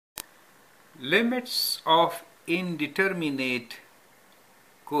Limits of indeterminate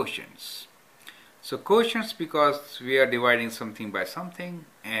quotients. So quotients because we are dividing something by something,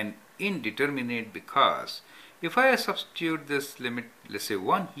 and indeterminate because if I substitute this limit, let's say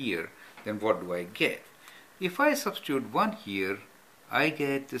 1 here, then what do I get? If I substitute 1 here, I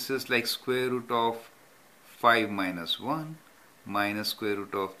get this is like square root of 5 minus 1 minus square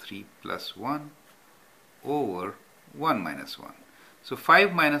root of 3 plus 1 over 1 minus 1. So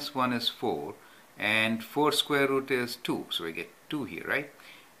 5 minus 1 is 4, and 4 square root is 2, so we get 2 here, right?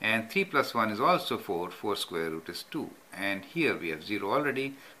 And 3 plus 1 is also 4, 4 square root is 2, and here we have 0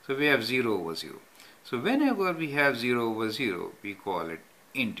 already, so we have 0 over 0. So whenever we have 0 over 0, we call it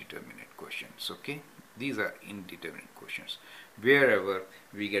indeterminate quotients, okay? These are indeterminate quotients, wherever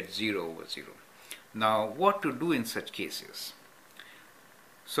we get 0 over 0. Now, what to do in such cases?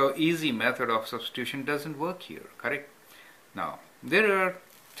 So easy method of substitution doesn't work here, correct? Now, there are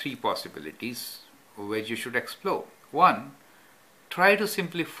 3 possibilities which you should explore. 1, try to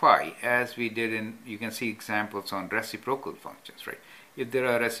simplify as we did in, you can see examples on reciprocal functions, right? If there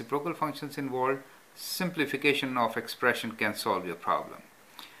are reciprocal functions involved, simplification of expression can solve your problem.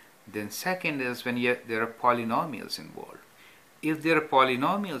 Then second is when there are polynomials involved. If there are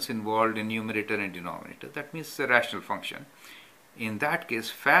polynomials involved in numerator and denominator, that means it's a rational function. In that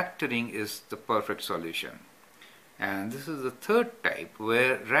case, factoring is the perfect solution. And this is the third type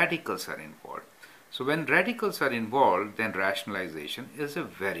where radicals are involved. So when radicals are involved, then rationalization is a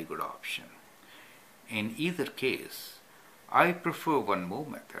very good option. In either case, I prefer one more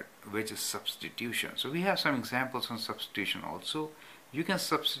method, which is substitution. So we have some examples on substitution also. You can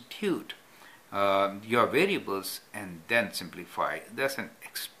substitute your variables and then simplify. That's an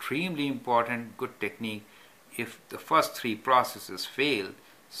extremely important, good technique. If the first 3 processes fail,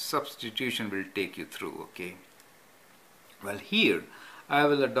 substitution will take you through, okay? Well, here I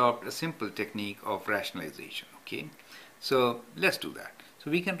will adopt a simple technique of rationalization, okay? So let's do that.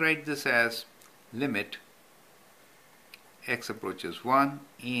 So we can write this as limit x approaches 1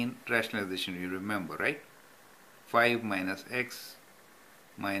 in rationalization, you remember, right? 5 minus x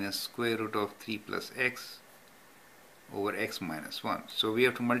minus square root of 3 plus x over x minus 1. So we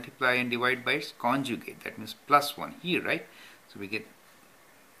have to multiply and divide by its conjugate, that means plus 1 here, right? So we get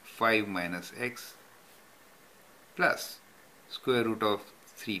 5 minus x plus square root of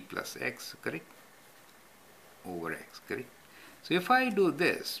 3 plus x, correct? Over x, correct? So if I do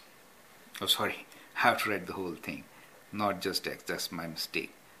this, oh sorry, I have to write the whole thing, not just x, that's my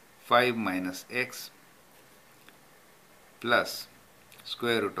mistake. 5 minus x plus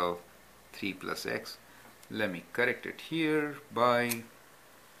square root of 3 plus x. Let me correct it here by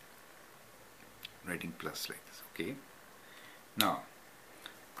writing plus like this, okay? Now,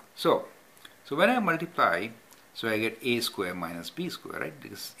 so when I multiply, so I get a square minus b square, right?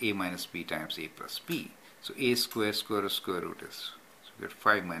 Because a minus b times a plus b. So a square square of square root is, so we get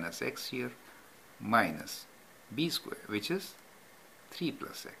 5 minus x here minus b square, which is 3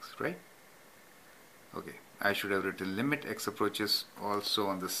 plus x, right? Okay, I should have written limit x approaches also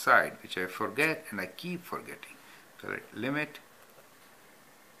on the side, which I forget and I keep forgetting. So right, limit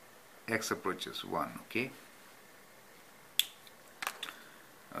x approaches 1, okay?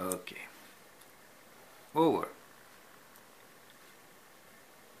 Okay. Over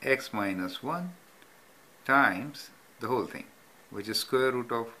x minus 1 times the whole thing, which is square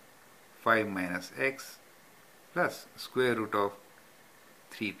root of 5 minus x plus square root of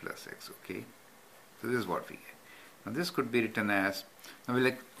 3 plus x, okay? So this is what we get. Now this could be written as, now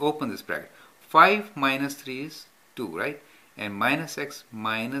we'll open this bracket. 5 minus 3 is 2, right? And minus x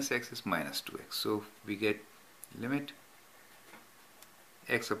is minus 2x. So we get limit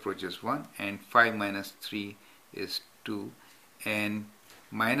x approaches 1 and 5 minus 3 is 2 and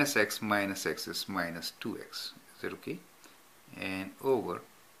minus x is minus 2x. Is that okay? And over,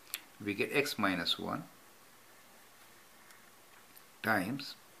 we get x minus 1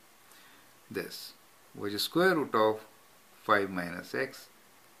 times this, which is square root of 5 minus x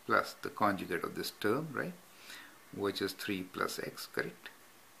plus the conjugate of this term, right? Which is 3 plus x, correct?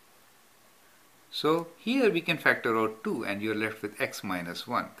 So here we can factor out 2 and you're left with x minus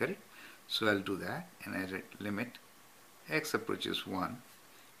 1, correct? So I'll do that and I write limit x approaches 1,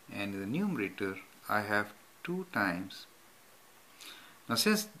 and in the numerator I have 2 times. Now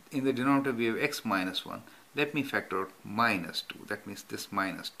since in the denominator we have x minus 1, let me factor out minus 2. That means this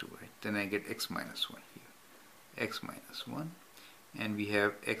minus 2, right? Then I get x minus 1 here. X minus 1. And we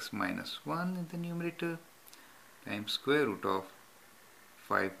have x minus 1 in the numerator times square root of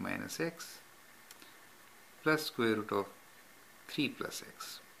 5 minus x plus square root of 3 plus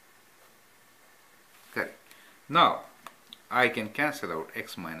x. Correct. Now, I can cancel out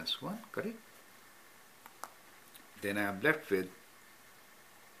x minus 1, correct? then I am left with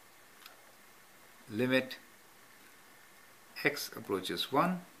limit x approaches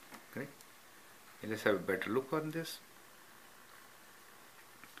 1. Correct? And let's have a better look on this.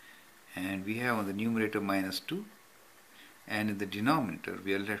 And we have on the numerator minus 2, and in the denominator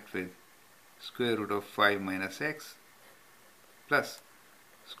we are left with square root of 5 minus x plus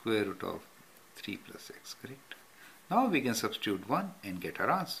square root of 3 plus x. Correct? Now we can substitute 1 and get our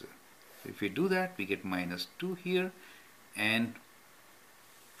answer. So if we do that, we get minus 2 here, and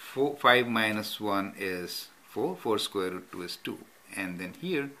 5 minus 1 is 4, 4 square root 2 is 2, and then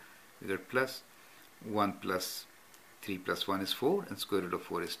here we got plus 1 plus 3 plus 1 is 4, and square root of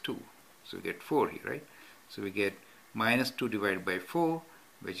 4 is 2. So we get 4 here, right? So we get minus 2 divided by 4,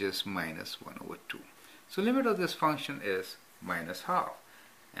 which is minus 1 over 2. So limit of this function is minus half.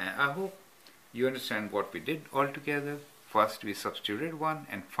 And I hope you understand what we did altogether. First we substituted 1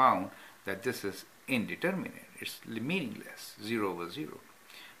 and found that this is indeterminate. It's meaningless, 0 over 0.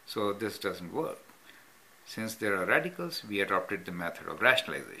 So this doesn't work. Since there are radicals, we adopted the method of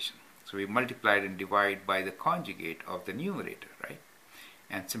rationalization. So we multiplied and divided by the conjugate of the numerator, right?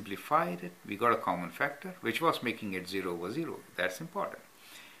 And simplified it. We got a common factor, which was making it 0 over 0. That's important.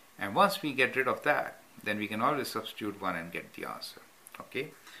 And once we get rid of that, then we can always substitute 1 and get the answer.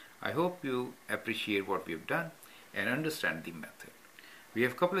 Okay? I hope you appreciate what we've done and understand the method. We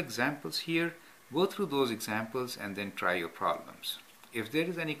have a couple examples here. Go through those examples and then try your problems. If there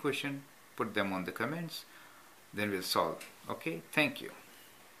is any question, put them on the comments, then we'll solve. Okay? Thank you.